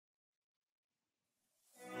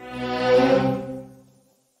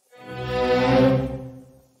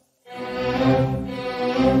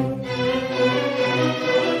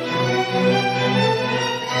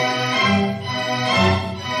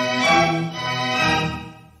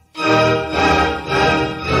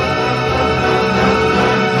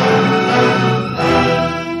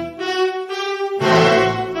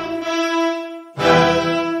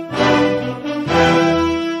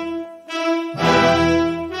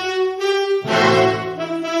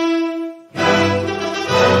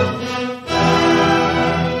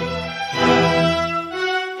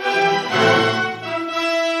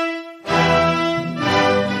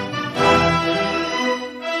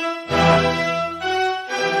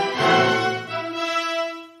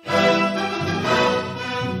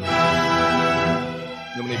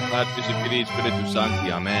Patris et Filii Spiritus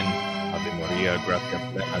Sancti. Amen. Ave Maria, gratia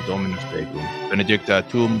plena Dominus tecum. Benedicta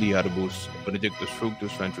tu mulieribus, benedictus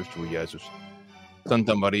fructus ventris tui, Iesus.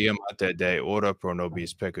 Santa Maria, Mater Dei, ora pro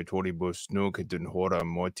nobis peccatoribus, nunc et in hora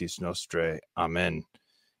mortis nostrae. Amen.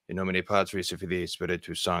 In nomine Patris et Filii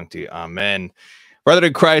Spiritus Sancti. Amen. Brother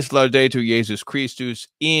in Christ, laudetur Jesus Christus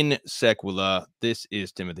in secula. This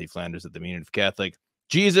is Timothy Flanders at the Meaning of Catholic.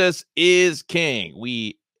 Jesus is King.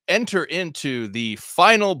 We enter into the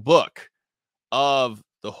final book of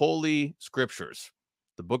the Holy Scriptures,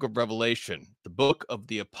 the book of Revelation, the book of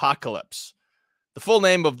the Apocalypse. The full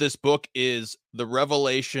name of this book is The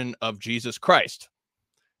Revelation of Jesus Christ.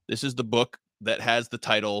 This is the book that has the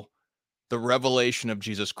title The Revelation of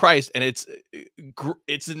Jesus Christ, and it's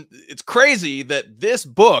crazy that this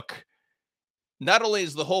book, not only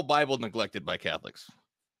is the whole Bible neglected by Catholics,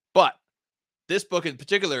 but this book in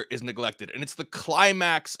particular is neglected, and it's the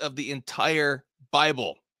climax of the entire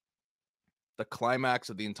Bible. The climax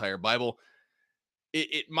of the entire Bible.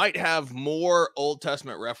 It might have more Old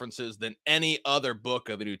Testament references than any other book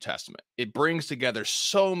of the New Testament. It brings together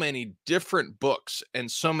so many different books and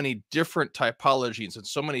so many different typologies and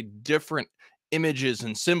so many different images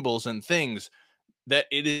and symbols and things that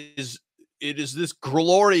it is this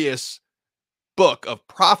glorious book of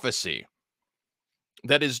prophecy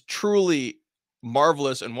that is truly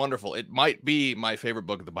marvelous and wonderful. It might be my favorite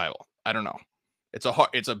book of the Bible. I don't know. It's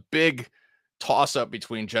a big toss up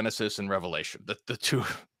between Genesis and Revelation, the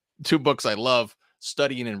two books I love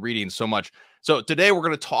studying and reading so much. So today we're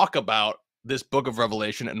going to talk about this book of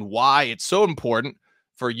Revelation and why it's so important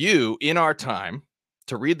for you in our time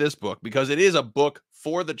to read this book, because it is a book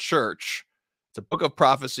for the church. It's a book of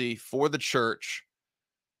prophecy for the church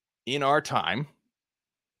in our time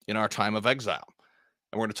of exile.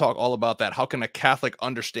 And we're going to talk all about that. How can a Catholic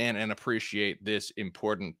understand and appreciate this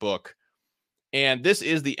important book? And this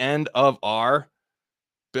is the end of our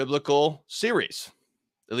biblical series,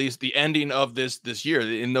 at least the ending of this year.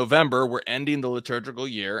 In November, we're ending the liturgical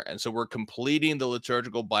year, and so we're completing the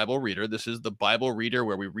liturgical Bible reader. This is the Bible reader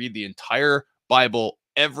where we read the entire Bible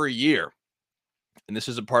every year. And this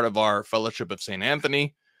is a part of our Fellowship of St.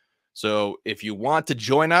 Anthony. So if you want to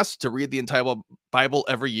join us to read the entire Bible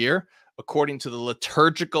every year, according to the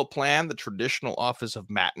liturgical plan, the traditional office of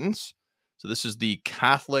Matins. So this is the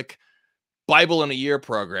Catholic Bible in a Year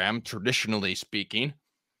program, traditionally speaking.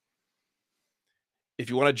 If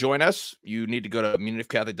you want to join us, you need to go to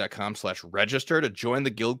meaningofcatholic.com/register to join the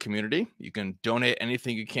guild community. You can donate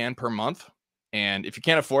anything you can per month. And if you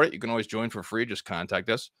can't afford it, you can always join for free. Just contact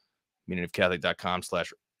us,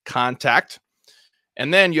 meaningofcatholic.com/contact.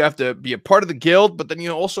 And then you have to be a part of the guild, but then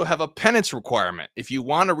you also have a penance requirement. If you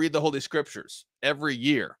want to read the Holy Scriptures every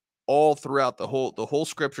year, all throughout the whole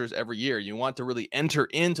Scriptures every year, you want to really enter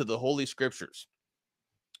into the Holy Scriptures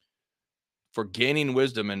for gaining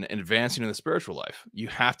wisdom and advancing in the spiritual life, you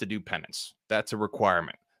have to do penance. That's a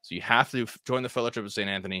requirement. So you have to join the Fellowship of St.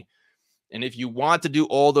 Anthony. And if you want to do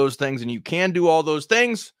all those things, and you can do all those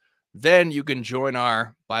things, then you can join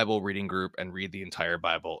our Bible reading group and read the entire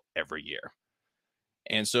Bible every year.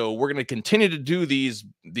 And so we're going to continue to do these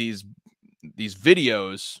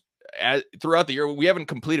videos throughout the year. We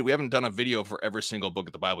haven't done a video for every single book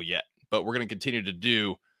of the Bible yet, but we're going to continue to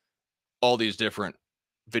do all these different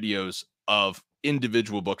videos of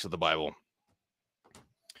individual books of the Bible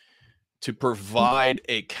to provide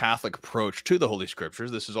a Catholic approach to the Holy Scriptures.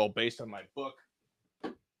 This is all based on my book,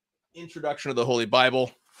 Introduction to the Holy Bible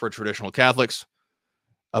for Traditional Catholics,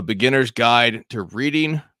 a beginner's guide to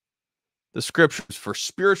reading the Scriptures for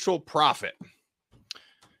spiritual profit.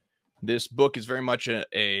 This book is very much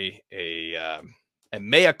a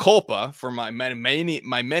mea culpa for my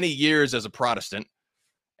many years as a Protestant,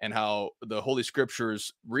 and how the Holy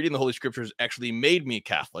Scriptures, reading the Holy Scriptures, actually made me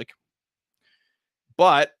Catholic.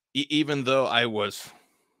 But even though I was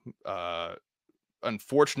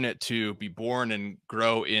unfortunate to be born and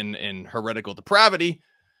grow in heretical depravity,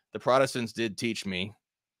 the Protestants did teach me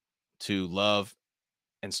to love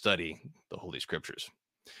and study the Holy Scriptures,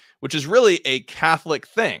 which is really a Catholic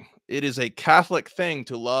thing. It is a Catholic thing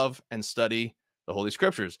to love and study the Holy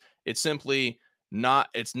Scriptures. It's simply not,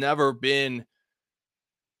 it's never been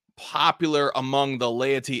popular among the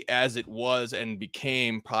laity as it was and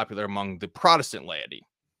became popular among the Protestant laity,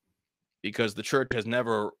 because the church has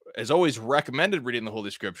always recommended reading the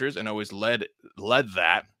Holy Scriptures and always led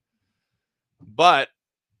that, but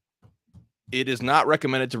it is not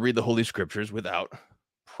recommended to read the Holy Scriptures without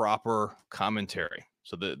proper commentary.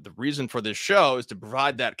 So the reason for this show is to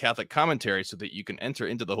provide that Catholic commentary so that you can enter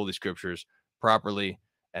into the Holy Scriptures properly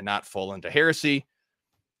and not fall into heresy.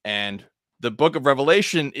 And the book of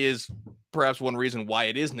Revelation is perhaps one reason why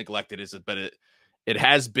it is neglected is that it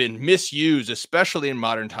has been misused, especially in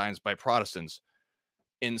modern times, by Protestants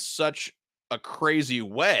in such a crazy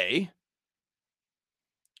way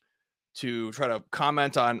to try to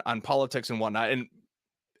comment on politics and whatnot.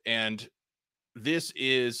 And this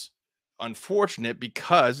is unfortunate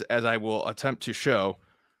because, as I will attempt to show,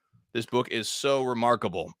 this book is so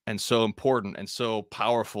remarkable and so important and so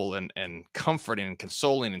powerful and comforting and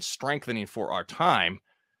consoling and strengthening for our time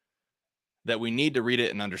that we need to read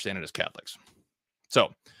it and understand it as Catholics.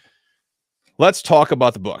 So let's talk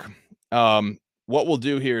about the book. What we'll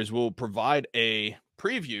do here is we'll provide a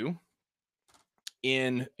preview.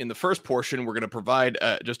 In the first portion, we're going to provide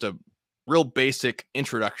just a real basic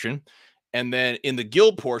introduction. And then in the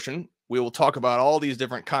guild portion, we will talk about all these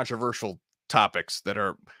different controversial topics that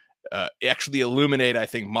are actually illuminate, I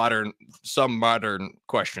think, some modern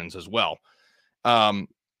questions as well. So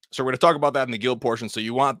we're going to talk about that in the guild portion. So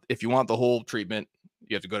if you want the whole treatment,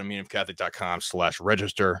 you have to go to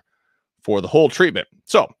meaningofcatholic.com/register for the whole treatment.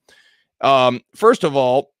 So first of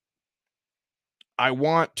all, I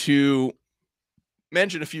want to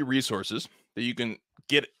mention a few resources that you can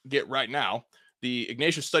get right now. The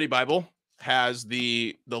Ignatius Study Bible has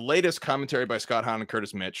the latest commentary by Scott Hahn and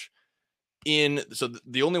Curtis Mitch. So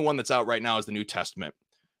the only one that's out right now is the New Testament.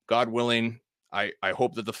 God willing, I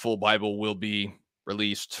hope that the full Bible will be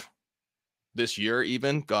released this year,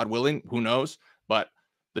 even, God willing, who knows? But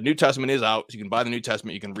the New Testament is out. So you can buy the New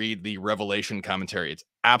Testament. You can read the Revelation commentary. It's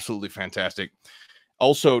absolutely fantastic.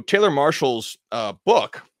 Also, Taylor Marshall's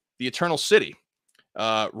book, The Eternal City,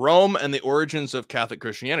 Rome and the Origins of Catholic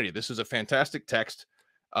Christianity. This is a fantastic text,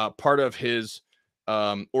 part of his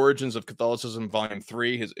Origins of Catholicism, Volume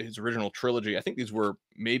 3, his original trilogy. I think these were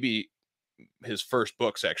maybe his first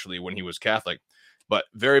books, actually, when he was Catholic. But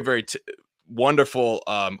very, very wonderful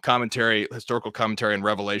commentary, historical commentary, and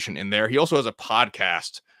revelation in there. He also has a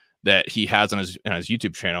podcast that he has on his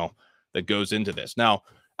YouTube channel that goes into this. Now,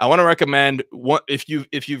 I want to recommend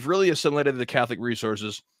if you've really assimilated the Catholic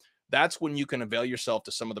resources, that's when you can avail yourself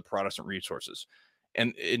to some of the Protestant resources.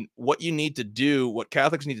 And what you need to do, what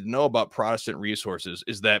Catholics need to know about Protestant resources,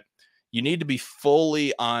 is that you need to be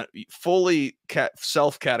fully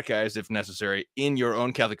self-catechized, if necessary, in your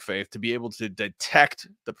own Catholic faith to be able to detect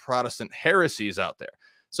the Protestant heresies out there.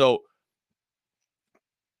 So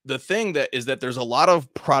the thing is that there's a lot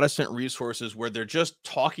of Protestant resources where they're just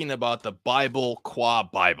talking about the Bible qua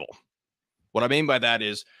Bible. What I mean by that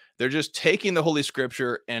is they're just taking the Holy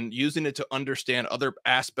Scripture and using it to understand other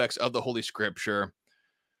aspects of the Holy Scripture,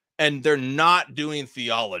 and they're not doing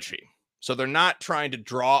theology. So they're not trying to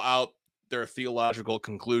draw out their theological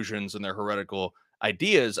conclusions and their heretical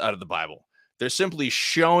ideas out of the Bible. They're simply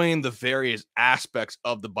showing the various aspects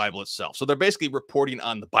of the Bible itself. So they're basically reporting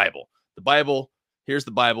on the Bible. The Bible, here's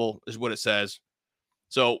the Bible, is what it says.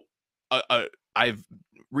 So I've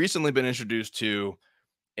recently been introduced to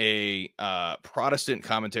a Protestant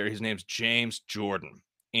commentary. His name's James Jordan,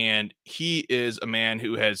 and he is a man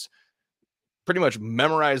who has pretty much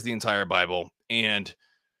memorized the entire Bible, and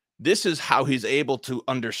this is how he's able to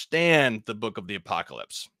understand the book of the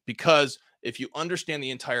Apocalypse. Because if you understand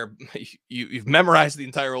the entire, you've memorized the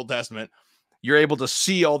entire Old Testament, you're able to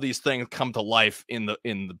see all these things come to life in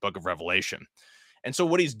the book of Revelation. And so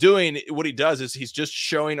what he does is he's just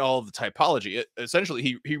showing all of the typology.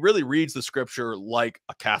 Essentially, he really reads the Scripture like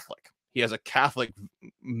a Catholic. He has a Catholic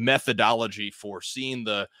methodology for seeing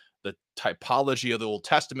the typology of the Old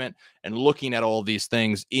Testament and looking at all of these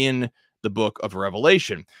things in the book of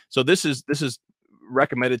Revelation. So this is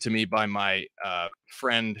recommended to me by my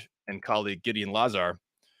friend and colleague Gideon Lazar,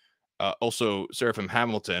 also Seraphim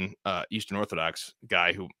Hamilton, Eastern Orthodox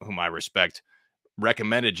guy whom I respect,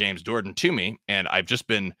 recommended James Jordan to me, and I've just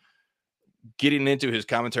been getting into his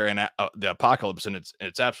commentary on the Apocalypse, and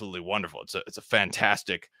it's absolutely wonderful. It's a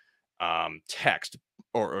fantastic text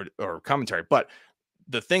or commentary. But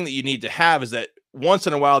the thing that you need to have is that once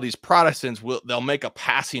in a while, these Protestants they'll make a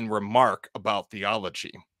passing remark about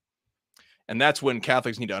theology. And that's when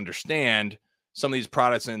Catholics need to understand some of these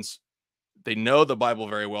Protestants, they know the Bible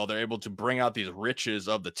very well. They're able to bring out these riches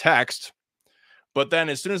of the text. But then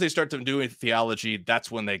as soon as they start to do theology,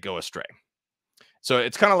 that's when they go astray. So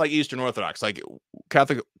it's kind of like Eastern Orthodox. Like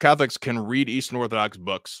Catholics can read Eastern Orthodox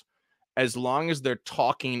books as long as they're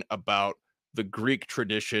talking about the Greek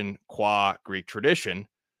tradition qua Greek tradition,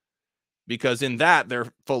 because in that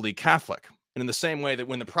they're fully Catholic. And in the same way that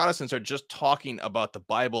when the Protestants are just talking about the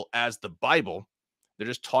Bible as the Bible, they're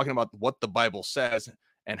just talking about what the Bible says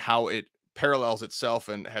and how it parallels itself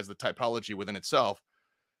and has the typology within itself.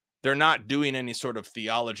 They're not doing any sort of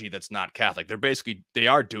theology that's not Catholic. They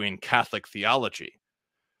are doing Catholic theology.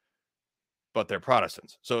 but they're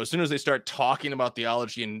Protestants. So as soon as they start talking about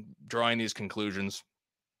theology and drawing these conclusions,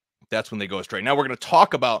 that's when they go astray. Now we're going to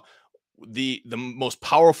talk about the most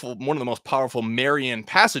powerful, one of the most powerful Marian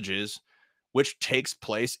passages, which takes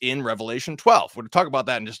place in Revelation 12. We're going to talk about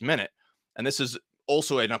that in just a minute. And this is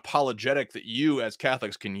also an apologetic that you as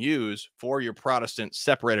Catholics can use for your Protestant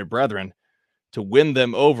separated brethren to win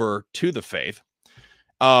them over to the faith.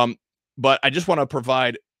 But I just want to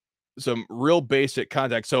provide some real basic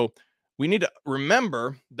context. So we need to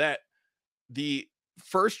remember that the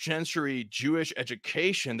first century Jewish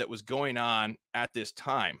education that was going on at this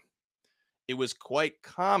time, it was quite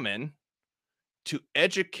common to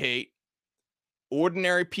educate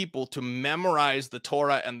ordinary people to memorize the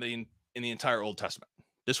Torah and in the entire Old Testament.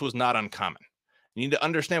 This was not uncommon. You need to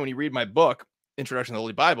understand when you read my book, Introduction to the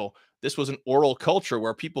Holy Bible, this was an oral culture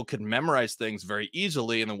where people could memorize things very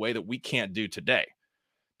easily in a way that we can't do today.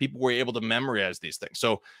 People were able to memorize these things.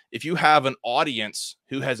 So if you have an audience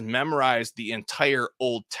who has memorized the entire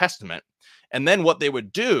Old Testament, and then what they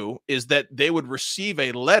would do is that they would receive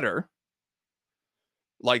a letter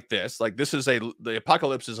like this. Like this is the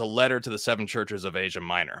Apocalypse is a letter to the 7 churches of Asia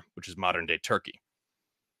Minor, which is modern day Turkey.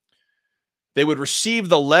 They would receive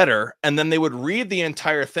the letter and then they would read the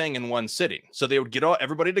entire thing in one sitting. So they would get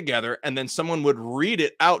everybody together and then someone would read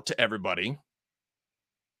it out to everybody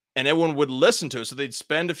and everyone would listen to it. So they'd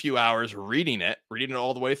spend a few hours reading it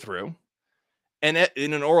all the way through. And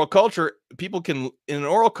in an oral culture, in an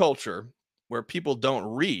oral culture where people don't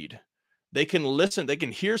read, they can listen, they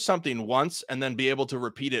can hear something once and then be able to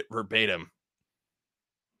repeat it verbatim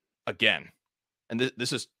again. And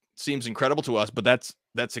this seems incredible to us, but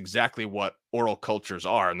that's exactly what oral cultures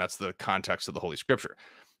are, and that's the context of the Holy Scripture.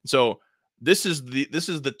 So this is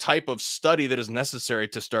the type of study that is necessary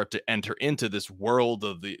to start to enter into this world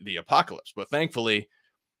of the Apocalypse. But thankfully,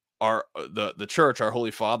 the church, our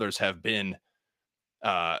holy fathers have been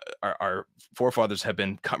our forefathers have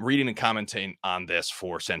been reading and commenting on this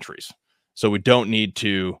for centuries. So we don't need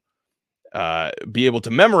to be able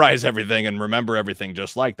to memorize everything and remember everything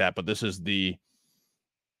just like that. But this is the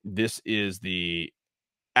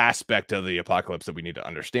aspect of the Apocalypse that we need to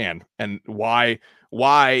understand, and why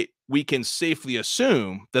we can safely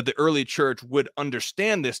assume that the early church would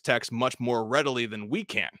understand this text much more readily than we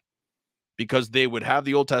can, because they would have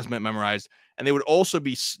the Old Testament memorized, and they would also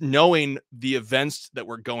be knowing the events that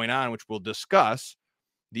were going on, which we'll discuss: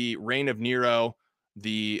 the reign of Nero,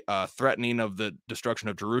 the threatening of the destruction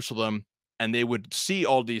of Jerusalem, and they would see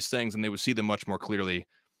all these things, and they would see them much more clearly,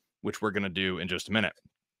 which we're going to do in just a minute.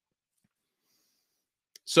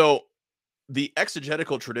 So the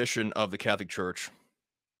exegetical tradition of the Catholic Church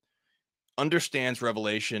understands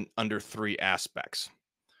Revelation under 3 aspects.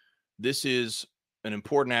 This is an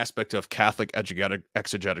important aspect of Catholic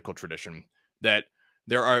exegetical tradition, that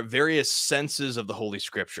there are various senses of the Holy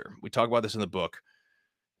Scripture. We talk about this in the book.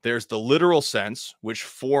 There's the literal sense, which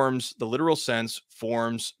forms the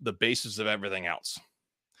basis of everything else.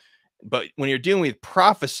 But when you're dealing with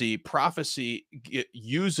prophecy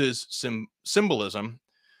uses symbolism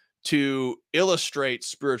to illustrate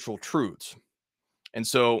spiritual truths. And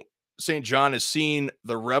so St. John is seeing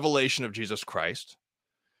the revelation of Jesus Christ,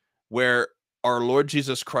 where our Lord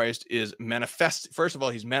Jesus Christ is manifest. First of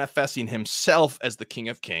all, he's manifesting himself as the King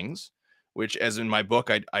of Kings, which, as in my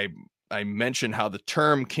book, I mentioned how the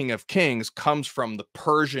term King of Kings comes from the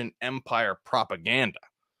Persian Empire propaganda.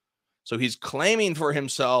 So he's claiming for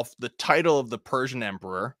himself the title of the Persian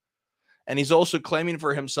emperor, and he's also claiming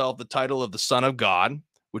for himself the title of the Son of God,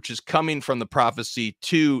 which is coming from the prophecy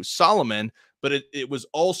to Solomon, but it was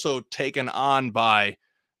also taken on by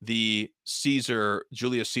the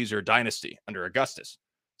Julius Caesar dynasty under Augustus.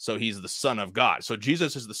 So he's the Son of God. So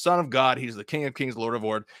Jesus is the Son of God. He's the King of Kings, Lord of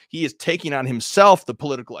Lords. He is taking on himself the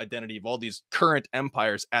political identity of all these current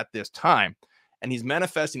empires at this time. And he's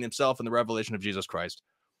manifesting himself in the revelation of Jesus Christ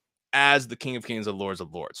as the King of Kings and Lords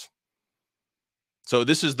of Lords. So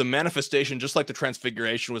this is the manifestation, just like the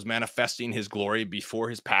Transfiguration was manifesting his glory before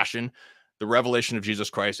his passion. The revelation of Jesus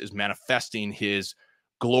Christ is manifesting his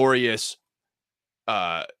glorious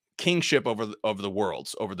kingship over the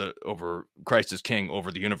worlds, over Christ as king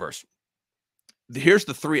over the universe. Here's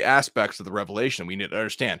the 3 aspects of the revelation we need to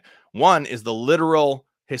understand. One is the literal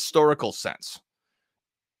historical sense,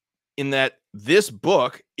 in that this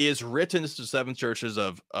book is written to 7 churches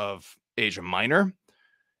of Asia Minor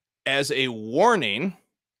as a warning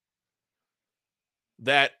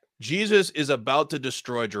that Jesus is about to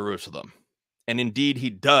destroy Jerusalem. And indeed,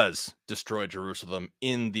 he does destroy Jerusalem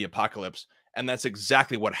in the Apocalypse. And that's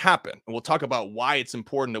exactly what happened. And we'll talk about why it's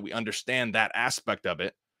important that we understand that aspect of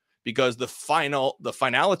it, because the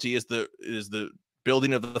finality is the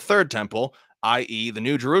building of the third temple, i.e. the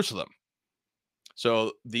New Jerusalem.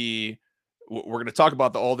 So we're going to talk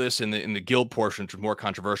about all this in the guild portion, which is more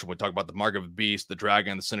controversial. We'll talk about the mark of the beast, the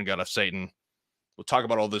dragon, the synagogue of Satan. We'll talk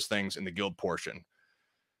about all those things in the guild portion.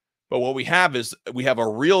 But what we have is we have a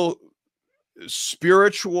real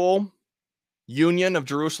spiritual union of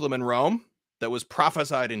Jerusalem and Rome that was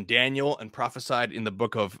prophesied in Daniel and prophesied in the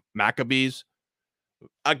book of Maccabees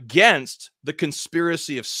against the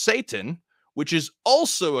conspiracy of Satan, which is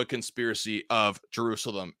also a conspiracy of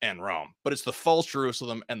Jerusalem and Rome, but it's the false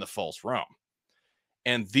Jerusalem and the false Rome.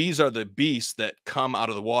 And these are the beasts that come out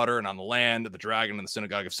of the water and on the land, the dragon and the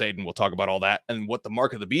synagogue of Satan. We'll talk about all that and what the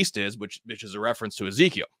mark of the beast is, which is a reference to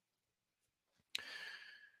Ezekiel.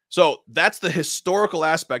 So that's the historical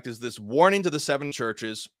aspect, is this warning to the seven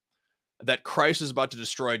churches that Christ is about to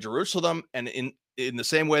destroy Jerusalem. And in the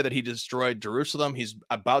same way that he destroyed Jerusalem, he's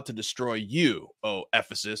about to destroy you, O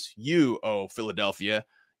Ephesus, you, O Philadelphia,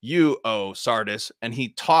 you, O Sardis. And he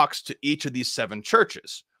talks to each of these seven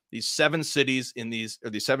churches, these seven cities in these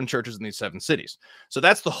seven churches in these seven cities. So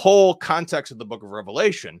that's the whole context of the book of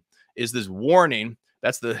Revelation, is this warning.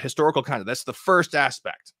 That's the historical context. That's the first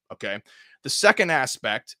aspect. Okay. The second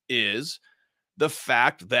aspect is the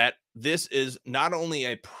fact that this is not only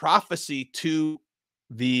a prophecy to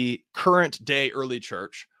the current day early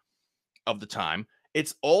church of the time,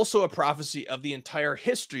 it's also a prophecy of the entire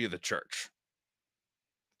history of the church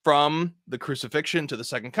from the crucifixion to the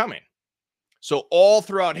second coming. So all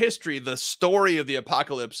throughout history, the story of the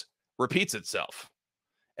apocalypse repeats itself.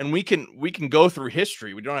 And we can go through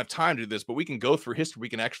history. We don't have time to do this, but we can go through history. We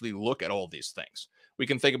can actually look at all these things. We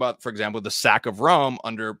can think about, for example, the sack of Rome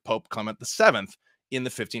under Pope Clement VII in the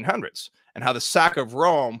 1500s, and how the sack of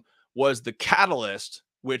Rome was the catalyst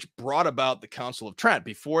which brought about the Council of Trent.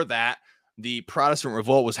 Before that, the Protestant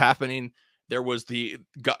revolt was happening. There was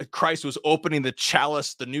Christ was opening the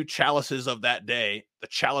chalice, the new chalices of that day, the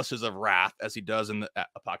chalices of wrath, as he does in the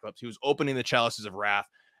apocalypse. He was opening the chalices of wrath,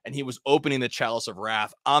 and he was opening the chalice of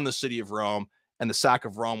wrath on the city of Rome. And the sack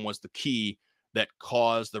of Rome was the key that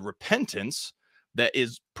caused the repentance that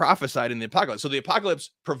is prophesied in the apocalypse. So the apocalypse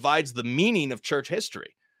provides the meaning of church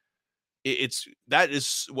history. That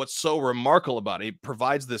is what's so remarkable about it. It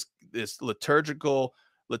provides this liturgical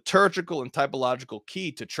and typological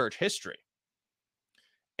key to church history.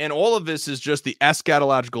 And all of this is just the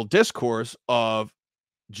eschatological discourse of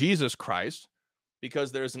Jesus Christ,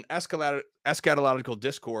 because there's an eschatological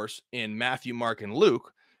discourse in Matthew, Mark, and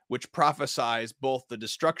Luke, which prophesies both the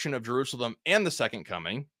destruction of Jerusalem and the second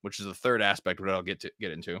coming, which is the third aspect, which I'll get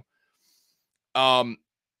into.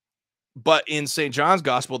 But in St. John's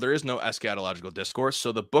Gospel, there is no eschatological discourse.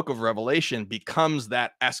 So the book of Revelation becomes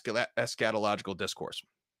that eschatological discourse.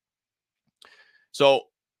 So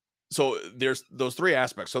there's those three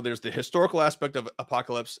aspects. So there's the historical aspect of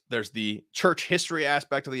apocalypse. There's the church history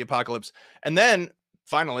aspect of the apocalypse. And then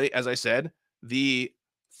finally, as I said, the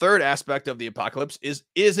third aspect of the apocalypse is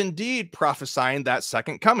indeed prophesying that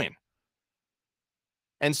second coming.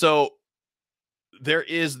 And so there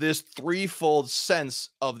is this threefold sense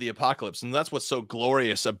of the apocalypse. And that's what's so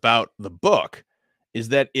glorious about the book, is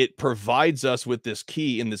that it provides us with this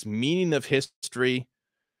key in this meaning of history,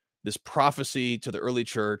 this prophecy to the early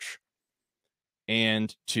church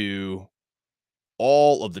and to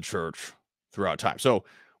all of the church throughout time. So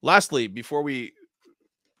lastly, before we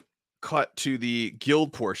cut to the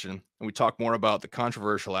guild portion and we talk more about the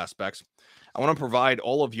controversial aspects, I want to provide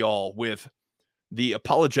all of y'all with the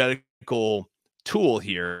apologetical tool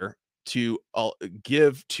here to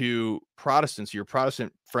give to Protestants, your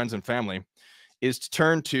Protestant friends and family, is to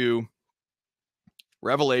turn to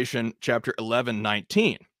Revelation chapter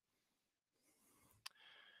 11:19,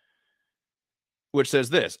 which says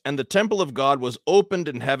this: "And the temple of God was opened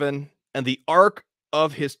in heaven, and the ark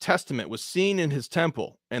of his testament was seen in his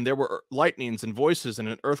temple, and there were lightnings and voices and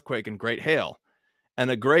an earthquake and great hail. And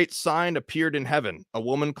a great sign appeared in heaven, a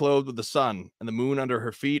woman clothed with the sun, and the moon under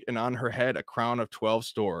her feet, and on her head a crown of 12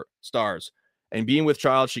 stars. And being with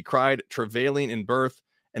child, she cried, travailing in birth,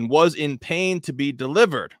 and was in pain to be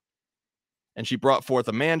delivered. And she brought forth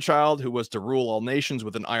a man-child who was to rule all nations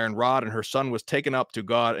with an iron rod, and her son was taken up to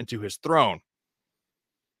God and to his throne."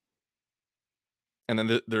 And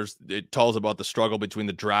then it tells about the struggle between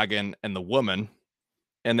the dragon and the woman.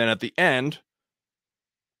 And then at the end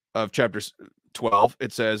of chapter 12,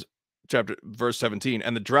 it says, verse 17,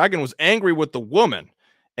 "And the dragon was angry with the woman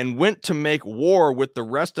and went to make war with the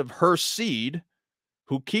rest of her seed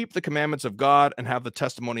who keep the commandments of God and have the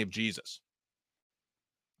testimony of Jesus."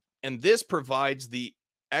 And this provides the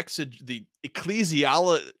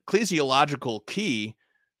ecclesiological key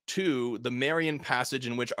to the Marian passage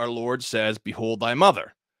in which our Lord says, "Behold thy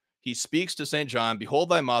mother." He speaks to St. John, "Behold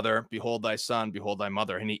thy mother, behold thy son, behold thy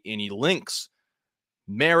mother." And he links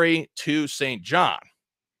Mary to St. John.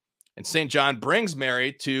 And St. John brings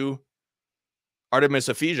Mary to Artemis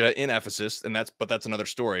Ephesia in Ephesus, and that's another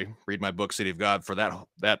story. Read my book, City of God, for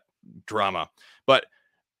that drama. But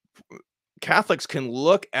Catholics can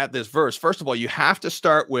look at this verse. First of all, you have to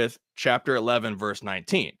start with chapter 11, verse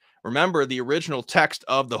 19. Remember, the original text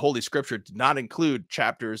of the Holy Scripture did not include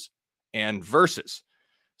chapters and verses.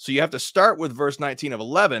 So you have to start with verse 19 of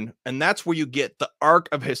 11, and that's where you get the Ark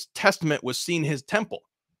of his testament was seen his temple,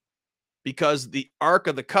 because the Ark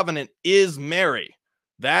of the Covenant is Mary.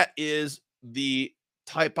 That is the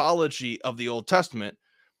typology of the Old Testament,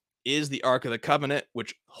 is the Ark of the Covenant,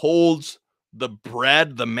 which holds the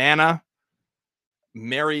bread, the manna.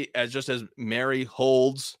 Mary, just as Mary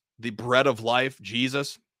holds the bread of life,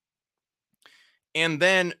 Jesus. And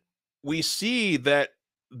then we see that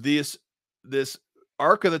this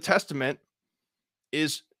Ark of the Testament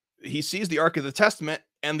he sees the Ark of the Testament,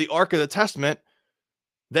 and the Ark of the Testament,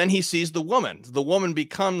 then he sees the woman. The woman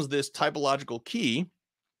becomes this typological key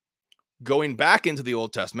going back into the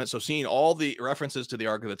Old Testament. So seeing all the references to the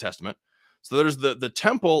Ark of the Testament. So there's the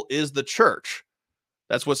temple is the church.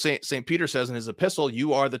 That's what St. Peter says in his epistle.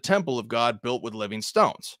 You are the temple of God built with living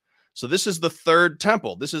stones. So this is the third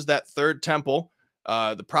temple. This is that third temple.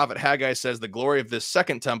 The prophet Haggai says the glory of this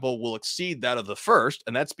second temple will exceed that of the first.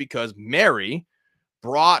 And that's because Mary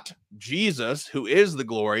brought Jesus, who is the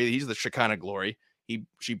glory. He's the Shekinah glory.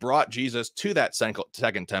 She brought Jesus to that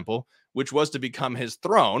second temple, which was to become his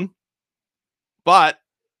throne. But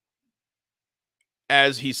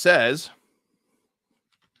as he says,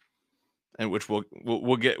 and which we'll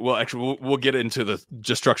get into the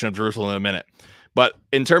destruction of Jerusalem in a minute. But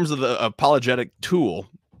in terms of the apologetic tool,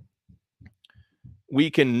 we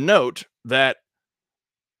can note that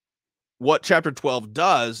what chapter 12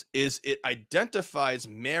 does is it identifies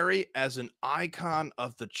Mary as an icon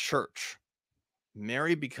of the church.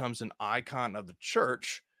 Mary becomes an icon of the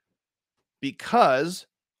church because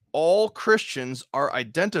all Christians are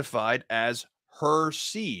identified as her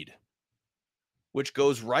seed, which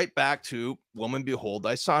goes right back to, woman, behold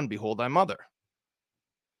thy son, behold thy mother.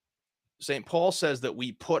 St. Paul says that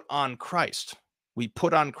we put on Christ. We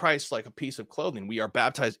put on Christ like a piece of clothing. We are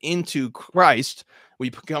baptized into Christ. We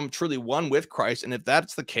become truly one with Christ. And if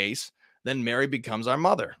that's the case, then Mary becomes our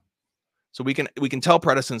mother. So we can tell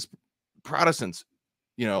Protestants,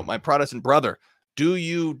 my Protestant brother, do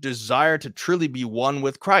you desire to truly be one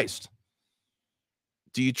with Christ?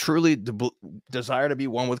 Do you truly desire to be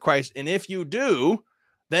one with Christ? And if you do,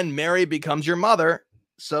 then Mary becomes your mother.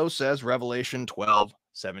 So says Revelation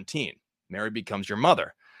 12:17. Mary becomes your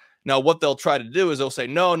mother. Now, what they'll try to do is they'll say,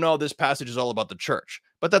 no, this passage is all about the church.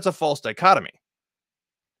 But that's a false dichotomy.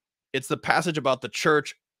 It's the passage about the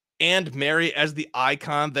church and Mary as the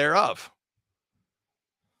icon thereof.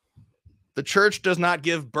 The church does not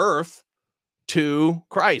give birth to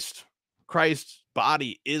Christ. Christ's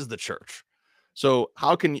body is the church. So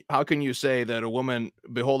how can you say that a woman,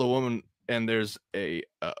 behold a woman, and there's a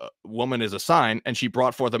woman is a sign, and she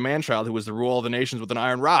brought forth a man child who was the ruler of the nations with an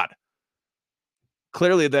iron rod?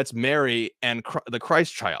 Clearly, that's Mary and the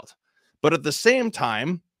Christ child. But at the same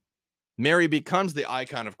time, Mary becomes the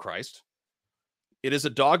icon of Christ. It is a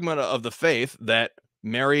dogma of the faith that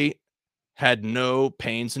Mary had no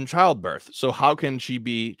pains in childbirth. So how can she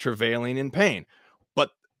be travailing in pain?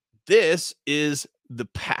 But this is the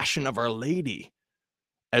passion of Our Lady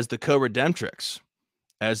as the co-redemptrix,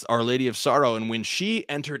 as Our Lady of Sorrow. And when she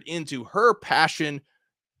entered into her passion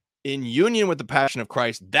in union with the passion of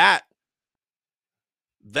Christ, that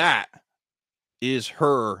is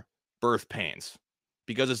her birth pains,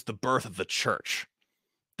 because it's the birth of the church.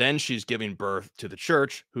 Then she's giving birth to the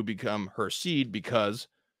church, who become her seed, because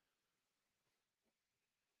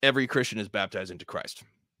every Christian is baptized into Christ.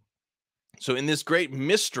 So in this great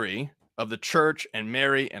mystery of the church and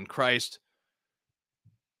Mary and Christ,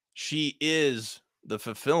 she is the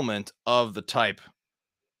fulfillment of the type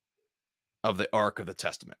of the Ark of the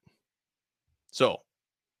Testament. So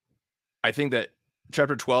I think that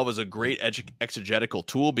chapter 12 is a great exegetical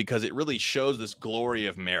tool, because it really shows this glory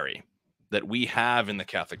of Mary that we have in the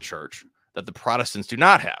Catholic Church that the Protestants do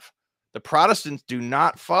not have. The Protestants do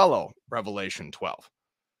not follow Revelation 12.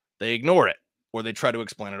 They ignore it, or they try to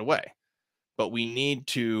explain it away. But we need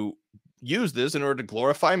to use this in order to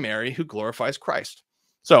glorify Mary, who glorifies Christ.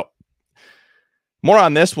 So more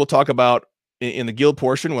on this we'll talk about in the guild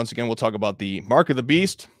portion. Once again, we'll talk about the mark of the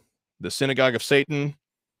beast, the synagogue of Satan,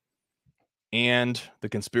 and the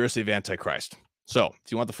conspiracy of Antichrist. So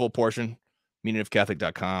if you want the full portion,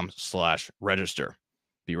 meaningofcatholic.com/register.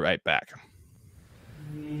 Be right back.